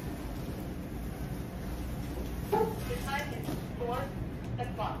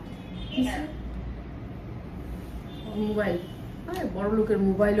 মোবাইল, বড় লোকের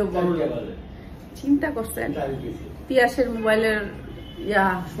মোবাইলও বড় লোক, চিন্তা করছেন? পিয়াসের মোবাইলের ইয়া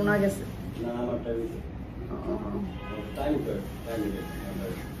শোনা গেছে।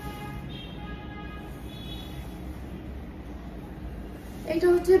 এটা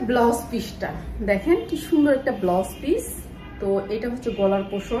হচ্ছে ব্লাউজ পিসটা, দেখেন কি সুন্দর একটা ব্লাউজ পিস। তো এটা হচ্ছে গলার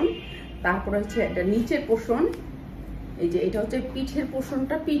পোষণ, তারপরে হচ্ছে এটা নিচের পোষণ, এই যে এটা হচ্ছে পিঠের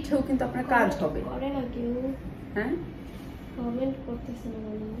পোষণটা, পিঠেও কিন্তু আপনার কাজ হবে। হ্যাঁ, কমেন্ট করতেছে না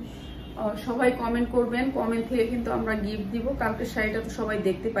মানুষ, সবাই কমেন্ট করবেন, কমেন্ট থেকে কিন্তু আমরা গিফট দিব। কালকে শাড়িটা তো সবাই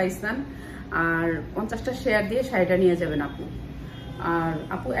দেখতে পাইছেন, আর 50টা শেয়ার দিয়ে শাড়িটা নিয়ে যাবেন আপু। আর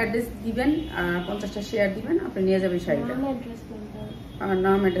আপু অ্যাড্রেস দিবেন, 50টা শেয়ার দিবেন, আপনি নিয়ে যাবেন শাড়িটা,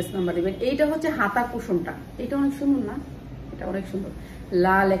 নাম অ্যাড্রেস নাম্বার দিবেন। এইটা হচ্ছে হাতা পোষণটা, এটা অনেক সুন্দর না? এটা অনেক সুন্দর,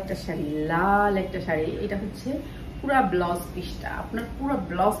 লাল একটা শাড়ি, লাল একটা শাড়ি। এটা হচ্ছে পুরা ব্লাউজ পিসটা, আপনার পুরো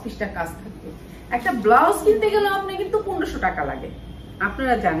ব্লাউজ পিসটা কাজ থাকবে। একটা ব্লাউজ কিনতে গেলে আপনি কিন্তু 1500 টাকা লাগে,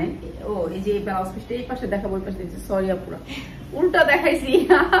 আপনারা জানেন। ও এই যে ব্লাউজ পিসটা এই পাশে দেখাবো, ওই পাশে দেখছি, সরি আপুরা উল্টা দেখাইছি।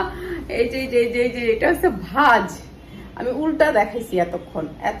 এই যে এটা হচ্ছে ভাঁজ, আমি উল্টা দেখাইছি,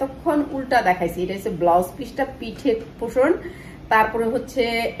 এতক্ষণ উল্টা দেখাইছি। এটা হচ্ছে ব্লাউজ পিসটা, পিঠের পোষণ, তারপরে হচ্ছে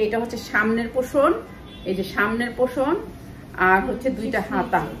এটা হচ্ছে সামনের পোষণ, এই যে সামনের পোষণ, আর হচ্ছে দুইটা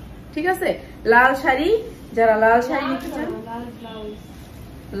হাতা, ঠিক আছে? লাল শাড়ি, যারা লাল শাড়ি নিতে চান,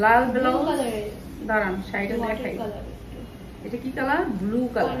 লাল ব্লাউজ, দাঁড়ান শাড়িটা দেখাই। এটা কি colour? Blue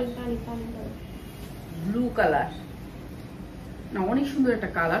colour, blue colour না, অনেক সুন্দর একটা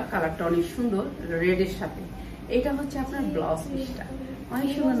কালার, কালারটা অনেক সুন্দর রেডের সাথে। এটা হচ্ছে আপনার ব্লাউজ পিসটা, অনেক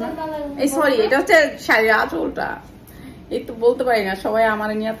সুন্দর না? এই সরি, এটা হচ্ছে শাড়ির আঁচলটা, এই তো বলতে পারি না, সবাই আমার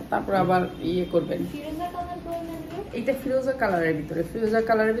নিয়ে তারপর আবার ইয়ে করবেন। এটা ফিরোজা কালারের ভিতরে, ফিরোজা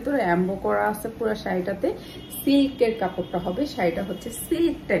কালারের ভিতরে এমবো করা আছে পুরো শাড়িটাতে। সিল্কের কাপড়টা হবে, শাড়িটা হচ্ছে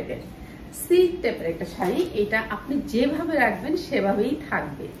সিল্ক টাইপের একটা শাড়ি। এটা আপনি যেভাবে রাখবেন সেভাবেই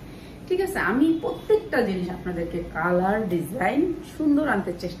থাকবে, ঠিক আছে? আমি প্রত্যেকটা জিনিস আপনাদেরকে কালার ডিজাইন সুন্দর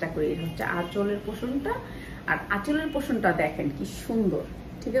আনতে চেষ্টা করি। এটা হচ্ছে আঁচলের পোষণটা, আর আঁচলের পোষণটা দেখেন কি সুন্দর,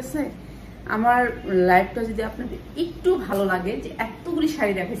 ঠিক আছে? আমার লাইফটা যদি আপনাদের একটু ভালো লাগে, যে এতগুলি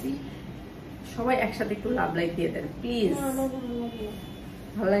শাড়ি দেখাইছি, সবাই একসাথে একটু লাভ লাইক দিয়ে দেন প্লিজ।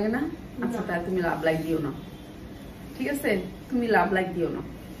 ভালো লাগে না? আচ্ছা তাহলে তুমি লাভ লাইক দিও না, ঠিক আছে? তুমি লাভ লাইক দিও না।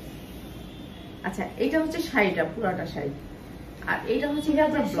 আচ্ছা, এটা হচ্ছে শাড়িটা, পুরাটা শাড়ি, আর এটা হচ্ছে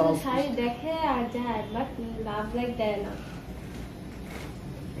ব্লাউজ। শাড়ি দেখে আর যায়, বাট লাভ লাইক দেয় না।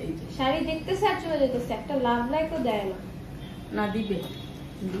 এই যে শাড়ি দেখতেছে আর চলে যেতেছে, একটা লাভ লাইকও দেয় না। না, দিবে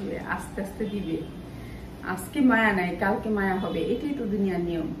দিবে, আস্তে আস্তে দিবে। আজকে মায়া নাই, কালকে মায়া হবে, এটাই তো দুনিয়ার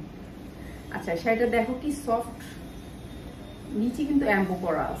নিয়ম। আচ্ছা, শাড়িটা দেখো কি সফট, নিচে কিন্তু এমবো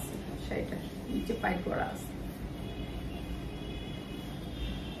করা আছে, শাড়িটা নিচে পাইপ করা আছে।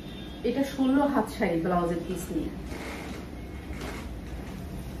 এটা 16 হাত শাড়ি, ব্লাউজের পিস নিয়ে।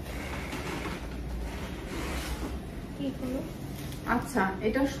 আচ্ছা,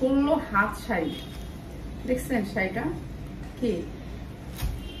 এটা 16 হাত শাড়ি, দেখছেন শাড়িটা? কি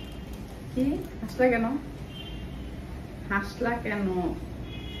কি হাসলা কেন? হাসলা কেন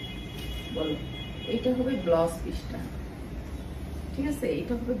বলো? এটা হবে ব্লাউজ পিসটা, ঠিক আছে?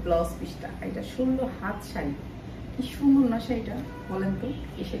 এটা হবে ব্লাউজ পিসটা। এটা 16 হাত শাড়ি, কি সুন্দর না শাড়িটা বলেন তো?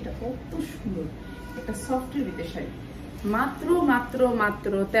 এই শাড়িটা কত সুন্দর, একটা সফটের ভিতরে শাড়ি, মাত্র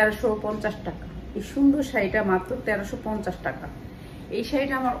 1350 টাকা। এই সুন্দর শাড়িটা মাত্র 1350 টাকা। এই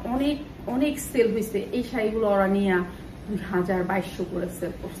শাড়িটা আমার অনেক সেল হয়েছে। এই শাড়িগুলো ওরা নিয়ে 2000-2200 করে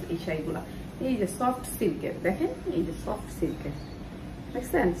সেল করছে এই শাড়িগুলা। এই যে সফট সিল্কের, দেখেন এই যে সফট সিল্কের,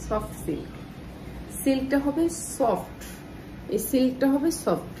 দেখছেন? সফট সিল্ক, সিল্কটা হবে সফট, এই সিল্কটা হবে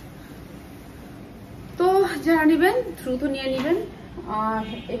সফট। তো যারা নেবেন দ্রুত নিয়ে নেবেন। আর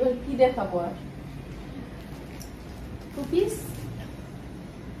এবার কি দেখাবো, আর টু পিস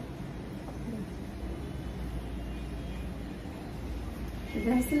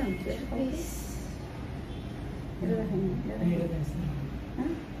দেখাইছিলাম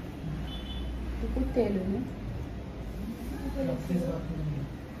কি করতে এলো না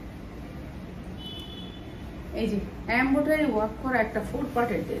এই যে এমব্রয়ডারি ওয়ার্ক করা একটা 4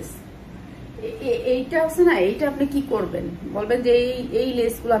 পার্টের ড্রেস। এইটা আছে না, এইটা আপনি কি করবেন বলবেন যে এই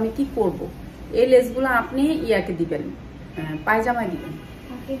লেসগুলো আমি কি করব। এই লেসগুলো আপনি ইয়াকে দিবেন, পায়জামায় দিবেন,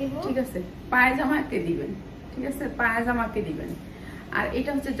 ঠিক আছে, পায়জামাকে দিবেন, ঠিক আছে, পায়জামাকে দিবেন। আর এটা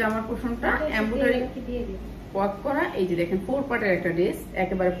হচ্ছে জামার পোর্শনটা এমব্রয়ডারি ওয়ার্ক করা। এই যে দেখেন 4 পার্টের একটা ড্রেস,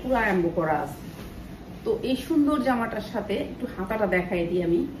 একেবারে পুরো এমব্রো করা আছে। তো এই সুন্দর জামাটার সাথে একটু হাতাটা দেখাই দিই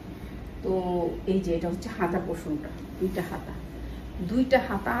আমি। তো এই যে এটা হচ্ছে হাতা পোর্শনটা, দুইটা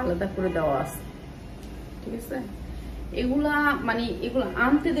হাতা আলাদা করে দেওয়া আছে, ঠিক আছে। এগুলা মানে এগুলো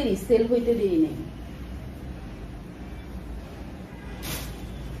আনতে দেরি, সেল হইতে দেরি নেই।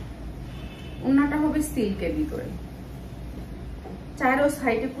 ওন্নাটা হবে সিল্কের ভিতরে, চারো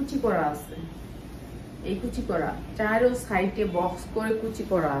সাইডে কুচি করা আছে, এই কুচি করা চারো সাইডে বক্স করে কুচি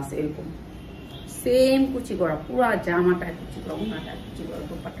করা আছে, এরকম সেম কুচি করা, পুরা জামাটা কুচি করা, ওন্নাটা কুচি করা,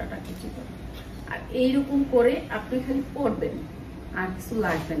 দোপাট্টাটা কুচি করা। আর এইরকম করে আপনি খালি পরবেন, আর কিছু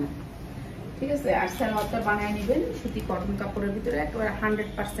লাগবে না, ঠিক আছে। আর সালোয়ারটা বানায় নেবেন সুতি কটন কাপড়ের ভিতরে, একেবারে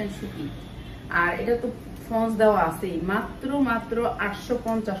 100% সুতি। আর এটা তো ফন্স দেওয়া আছে, মাত্র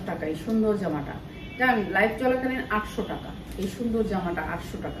 850 টাকা এই সুন্দর জামাটা। আমি লাইভ চলাকালীন 800 টাকা, এই সুন্দর জামাটা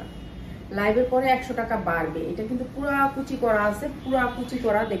 800 টাকা। লাইভের পরে 100 টাকা বাড়বে। এটা কিন্তু পুরা কুচি করা আছে, পুরা কুচি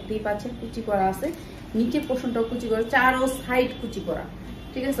করা, দেখতেই পাচ্ছেন কুচি করা আছে, নিচে পোর্শনটাও কুচি করা, চারো সাইড কুচি করা,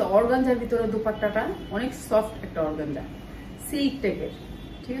 ঠিক আছে। অর্গানজার ভিতরে দুপাট্টাটা অনেক সফট একটা অর্গানজা, সিল্ক টাইপের,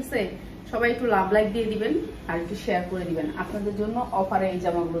 ঠিক আছে। সবাই একটু লাভ লাইক দিয়ে দিবেন আর একটু শেয়ার করে দিবেন। আপনাদের জন্য অফারে এই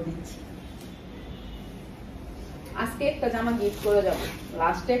জামাগুলো দিচ্ছি। আজকে একটা জামা গিফট করে যাব,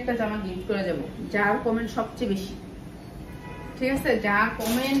 লাস্টে একটা জামা গিফট করে যাব, যার কমেন্ট সবচেয়ে বেশি, ঠিক আছে, যার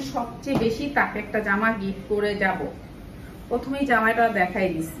কমেন্ট সবচেয়ে বেশি তাকে একটা জামা গিফট করে যাব। প্রথমেই জামাটা দেখাই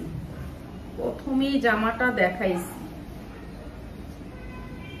দিছি,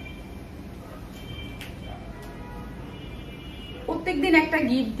 প্রত্যেকদিন একটা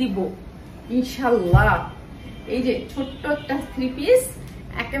গিফট দিব ইনশাল্লাহ। এই যে ছোট্ট একটা 3 পিস,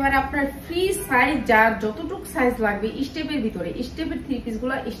 একেবারে আপনার ফ্রি সাইজ, যার যতটুকু সাইজ লাগবে স্টেপের ভিতরে, স্টেপের 3 পিস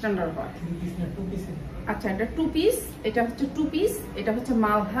গুলা স্ট্যান্ডার্ড হয়। আচ্ছা, এটা 2 পিস, এটা হচ্ছে 2 পিস, এটা হচ্ছে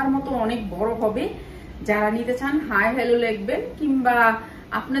মালহার মতো অনেক বড় হবে। যারা নিতে চান হাই হ্যালো লিখবেন, কিংবা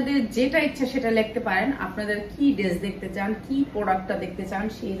আপনাদের যেটা ইচ্ছা সেটা লিখতে পারেন। আপনাদের কি ড্রেস দেখতে চান, কি প্রোডাক্টটা দেখতে চান,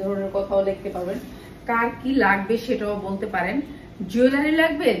 সেই ধরনের কথাও লিখতে পারবেন। কার কি লাগবে সেটাও বলতে পারেন। জুয়েলারি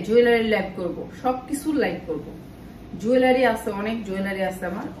লাগবে, জুয়েলারি লাইভ করব, সবকিছু লাইভ করব। জুয়েলারি আছে, অনেক জুয়েলারি আছে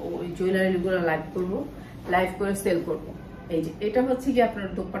আমার, ওই জুয়েলারি গুলো লাইভ করব, লাইভ করে সেল করব। এই যে এটা হচ্ছে কি আপনার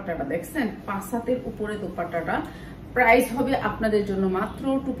দোপাট্টাটা দেখছেন, 5 হাতের উপরে দোপাট্টাটা। প্রাইস হবে আপনাদের জন্য মাত্র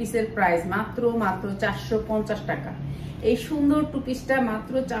 2 পিসের প্রাইস মাত্র 450 টাকা। এই সুন্দর 2 পিসটা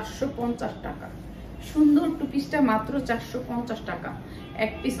মাত্র 450 টাকা, সুন্দর 2 পিসটা মাত্র 450 টাকা।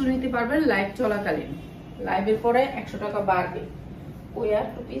 1 পিসও নিতে পারবেন লাইভ চলাকালীন, লাইভের পরে 100 টাকা বাড়বে। ওই আর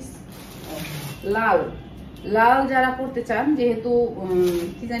 2 পিস লাল, লাল যারা পড়তে চান, যেহেতু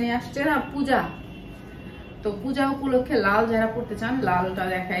কি জানি আসছে না পূজা, তো পূজা উপলক্ষে লাল যারা পড়তে চান, লালটা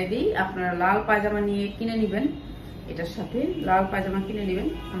দেখাই দিই। আপনারা লাল পায়জামা নিয়ে কিনে নেবেন, এটার সাথে লাল পায়জামা কিনে নেবেন।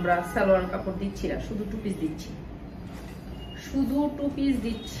 আমরা সালোয়ার কাপড় দিচ্ছি না, শুধু 2 পিস দিচ্ছি, শুধু 2 পিস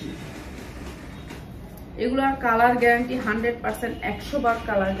দিচ্ছি। এগুলার কালার গ্যারান্টি 100%, 100 বার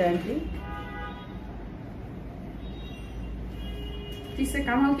কালার গ্যারান্টি। পিসে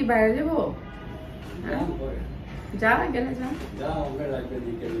কামাল কি বাইরে যাবো? যা গেলে যা,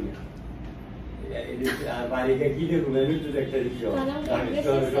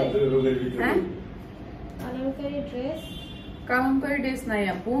 কালামকারী ড্রেস নাই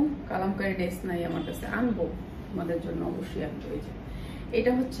আপু, কালামকারী ড্রেস নাই আমার কাছে, আনবো আমাদের জন্য, অবশ্যই আনবো।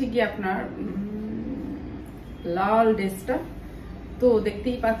 এটা হচ্ছে কি আপনার লাল ড্রেসটা, তো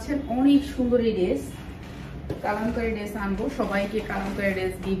দেখতেই পাচ্ছেন অনেক সুন্দর এই ড্রেস। কালামকারী ড্রেস আনবো, সবাইকে কালামকারী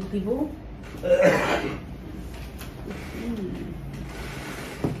ড্রেস গিফট দিব।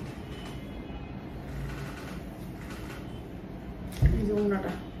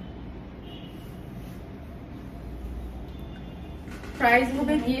 প্রাইস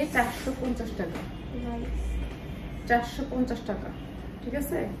হবে গিয়ে 450 টাকা, 450 টাকা, ঠিক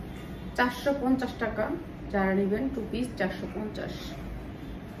আছে, 450 টাকা। যারা নেবেন 2 পিস 450।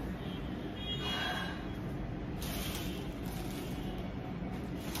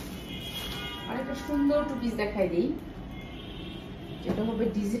 আর একটা সুন্দর 2 পিস দেখাই দিই, যেটা হবে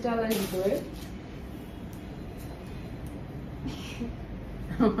ডিজিটালের ভিতরে।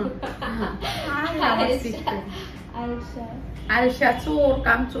 আলসা চোর,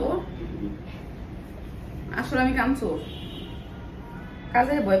 কামচোর। আসলে আমি কামচোর,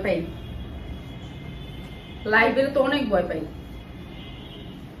 কাজে ভয় পাই, লাইভের তো অনেক ভয় পাই।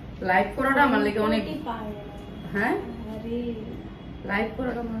 লাইভ করাটা আমার লেগে অনেক, হ্যাঁ লাইভ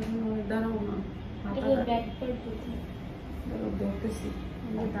করাটা আমার জন্য অনেক, দাঁড়াবো না ধরতেছি,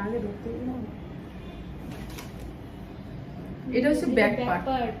 আগে ধরতে। এটা হচ্ছে ব্যাক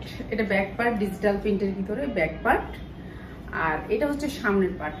পার্ট, এটা ব্যাক পার্ট ডিজিটাল প্রিন্টের ভিতরে ব্যাক পার্ট। আর এটা হচ্ছে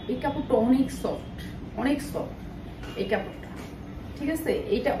সামনের পার্ট। এই কাপড়টা অনেক সফট, অনেক সফট এই কাপড়টা, ঠিক আছে।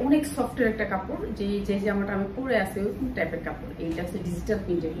 এইটা অনেক সফটের একটা কাপড়, যে জামাটা আমি পরে আছি ওই টাইপের কাপড়। এইটা হচ্ছে ডিজিটাল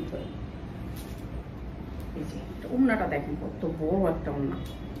প্রিন্টের ভিতরে। এই যে ওড়নাটা দেখেন কত বড় একটা ওড়না।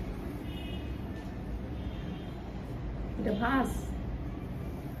 এটা ভাঁজ,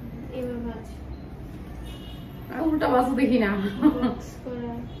 উল্টা ভাঁজও দেখি না।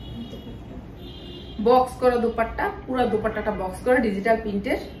 বক্স করা দুপাট্টা, পুরো দুপাট্টাটা বক্স করা ডিজিটাল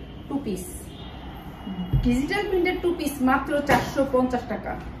প্রিন্টের 2 পিস। ডিজিটাল প্রিন্টের 2 পিস মাত্র 450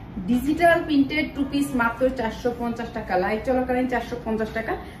 টাকা। ডিজিটাল প্রিন্টের 2 পিস মাত্র 450 টাকা। লাইভ চলাকালীন 450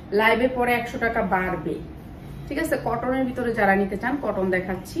 টাকা, লাইভের পরে 100 টাকা বাড়বে, ঠিক আছে। কটনের ভিতরে যারা নিতে চান কটন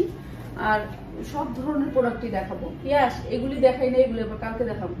দেখাচ্ছি, আর সব ধরনের প্রোডাক্টই দেখাবো। ইয়াস এগুলি দেখাই না, এগুলো আবার কালকে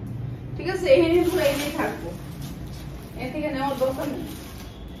দেখাবো, ঠিক আছে। এই জিনিসগুলো এই নিয়ে থাকবো, এর থেকে নেওয়ার দরকার নেই।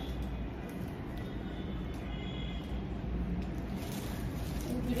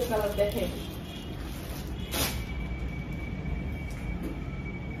 দুটো কালার দেখে,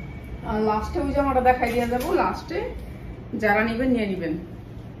 আর লাস্টে ওই জামাটা দেখাই দিয়ে যাবো। লাস্টে যারা নিবেন নিয়ে নিবেন।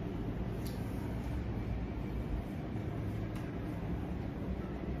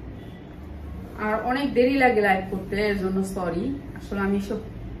 আর অনেক দেরি লাগে লাইভ করতে, এর জন্য সরি। আসলে আমি সব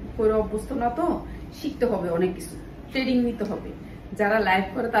করে অভ্যস্ত না, তো শিখতে হবে অনেক কিছু, ট্রেনিং নিতে হবে। যারা লাইভ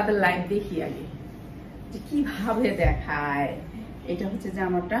করে তাদের লাইভ দেখি আগে যে কিভাবে দেখায়। এটা হচ্ছে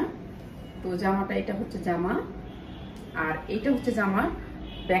জামাটা, তো জামাটা এটা হচ্ছে জামা, আর এইটা হচ্ছে জামার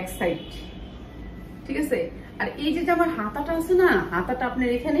ব্যাক সাইড, ঠিক আছে। আর এই যে জামার হাতাটা আছে না, হাতাটা আপনার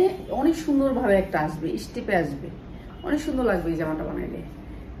এখানে অনেক সুন্দর ভাবে একটা আসবে, স্টেপে আসবে, অনেক সুন্দর লাগবে এই জামাটা বানাইলে,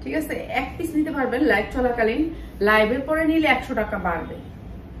 ঠিক আছে। 1 পিস নিতে পারবেন লাইভ চলাকালীন। লাইভের পরে নিলে 100 টাকা বাড়বে,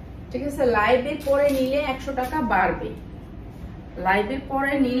 ঠিক আছে। লাইভের পরে নিলে 100 টাকা বাড়বে, লাইভের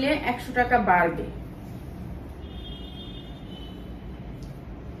পরে নিলে 100 টাকা বাড়বে।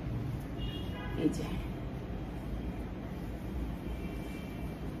 এই যে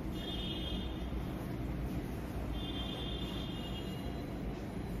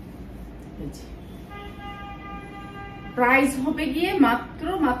প্রাইস হবে গিয়ে মাত্র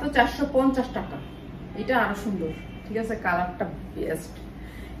 450 টাকা। এটা আরো সুন্দর, ঠিক আছে। কালারটা বেস্ট।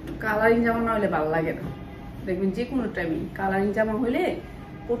 কালারিং জামা না হলে ভালো লাগে না, দেখবেন যে কোনো টাইমে কালারিং জামা হলে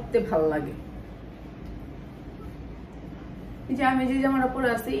পরতে ভালো লাগে। এই যে আমি যে জামাটা পরে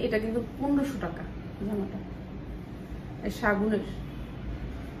আছি এটা কিন্তু 1500 টাকা জামাটা,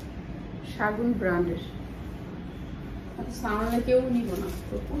 শাগুন ব্র্যান্ডের। সামনে কেউ নিব না,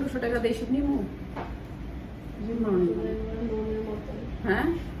 তো 1500 টাকা দিয়ে এসব নিব। হ্যাঁ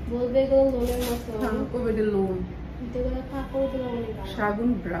বলবে গো লোনের মতো, কবে দিল লোন।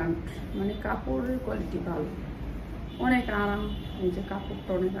 শাগুন ব্র্যান্ড, মানে কাপড়ের কোয়ালিটি ভালো, অনেক আরাম। এই যে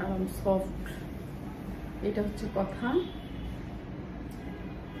কাপড়টা অনেক আরাম, সফট। এটা হচ্ছে কথা,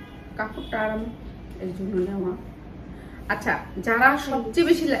 কাপড়টা আরাম, এই জন্য নেওয়া। আচ্ছা, যারা সবচেয়ে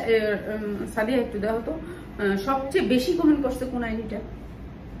বেশি, সাদিয়া একটু দেখো তো, সবচেয়ে বেশি কমেন্ট করছে কোন আইডিটা?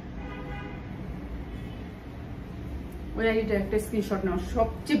 ওই আইডিটা একটা স্ক্রিনশট নাও।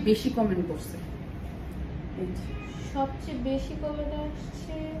 সবচেয়ে বেশি কমেন্ট করছে, সবচেয়ে বেশি কমেন্ট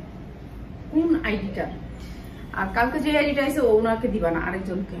আসছে কোন আইডিটা? আর কালকে যে আইডিটা আছে ওনাকে দিবা না,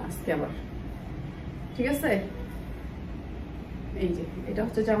 আরেকজনকে আজকে আবার, ঠিক আছে। এই যে এটা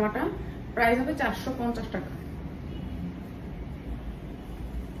হচ্ছে জামাটা, প্রাইস হবে 450 টাকা।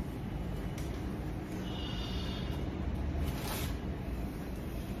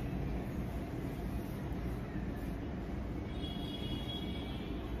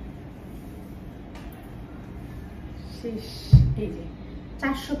 এই যে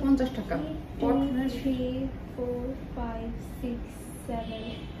 450 টাকা। 2 3 4 5 6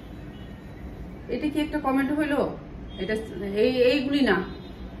 7। এটা কি একটা কমেন্ট হইলো? এটা এইগুলি না,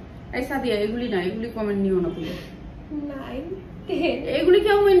 এই সাদিয়া এগুলি না, এগুলি কমেন্ট নিও না তুমি। এগুলি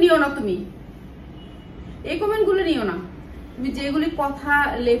কমেন্ট নিও না তুমি, এই কমেন্ট গুলো নিও না তুমি। যেগুলি কথা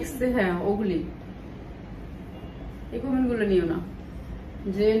লেখছে, হ্যাঁ ওগুলি, এই কমেন্ট গুলো নিও না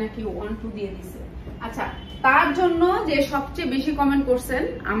যে নাকি 1 2 দিয়ে দিছে। আচ্ছা, তার জন্য যে সবচেয়ে বেশি কমেন্ট করছেন,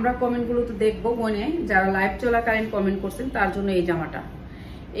 আমরা কমেন্ট গুলো তো দেখবো মনে, যারা লাইভ চলাকালীন কমেন্ট করছেন তার জন্য এই জামাটা।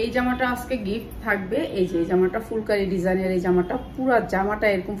 এই জামাটা আজকে গিফট থাকবে। এই যে জামাটা ফুলকারি ডিজাইনের, এই জামাটা পুরো জামাটা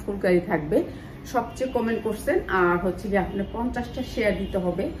এরকম ফুলকারি থাকবে। সবচেয়ে কমেন্ট করছেন, আর হচ্ছে যে আপনি 50টা শেয়ার দিতে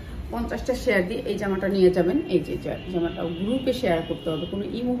হবে। 50টা শেয়ার দিয়ে এই জামাটা নিয়ে যাবেন। এই যে জামাটা গ্রুপে শেয়ার করতে হবে, কোনো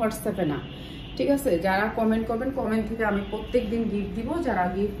ইমো হোয়াটসঅ্যাপে না, ঠিক আছে? যারা কমেন্ট করবেন, কমেন্ট থেকে আমি প্রত্যেকদিন গিফট দিব। যারা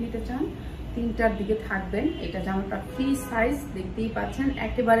গিফট নিতে চান 3টার দিকে থাকবেন। এটা জামাটা ফ্রি সাইজ, দেখতেই পাচ্ছেন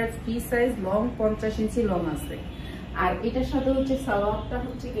একেবারে ফ্রি সাইজ, লং 50 ইঞ্চি লং আছে। আর এটার সাথে হচ্ছে সালোয়ারটা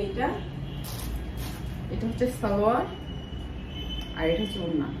হচ্ছে এইটা, এটা হচ্ছে সালোয়ার, আর এটা হচ্ছে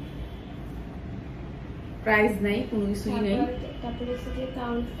ওড়না। প্রাইস নাই, কোনো কিছুই নেই। তারপরে সেটা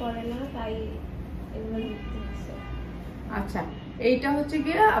কাউন্ট করে না, তাই এগুলো লিখতে হচ্ছে। আচ্ছা, এইটা হচ্ছে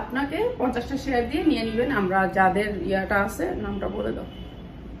গিয়ে আপনাকে 50টা শেয়ার দিয়ে নিয়ে নেবেন। আমরা যাদের ইয়াটা আছে, নামটা বলে দাও।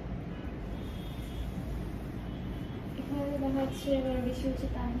 এখানে দেখা যাচ্ছে এবার বেশি হচ্ছে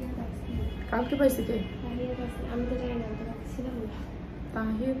তাহিয়া পাচ্ছি। কালকে পাইছি কে? তাহিয়া পাচ্ছি, আমি তো জানি না, আমি তো পাচ্ছিলাম না।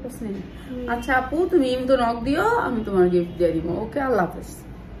 তাহিয়া পাচ্ছি। আচ্ছা আপু, তুমি তো নক দিও, আমি তোমার গিফট দিয়ে দিব। ওকে, আল্লাহ হাফেজ।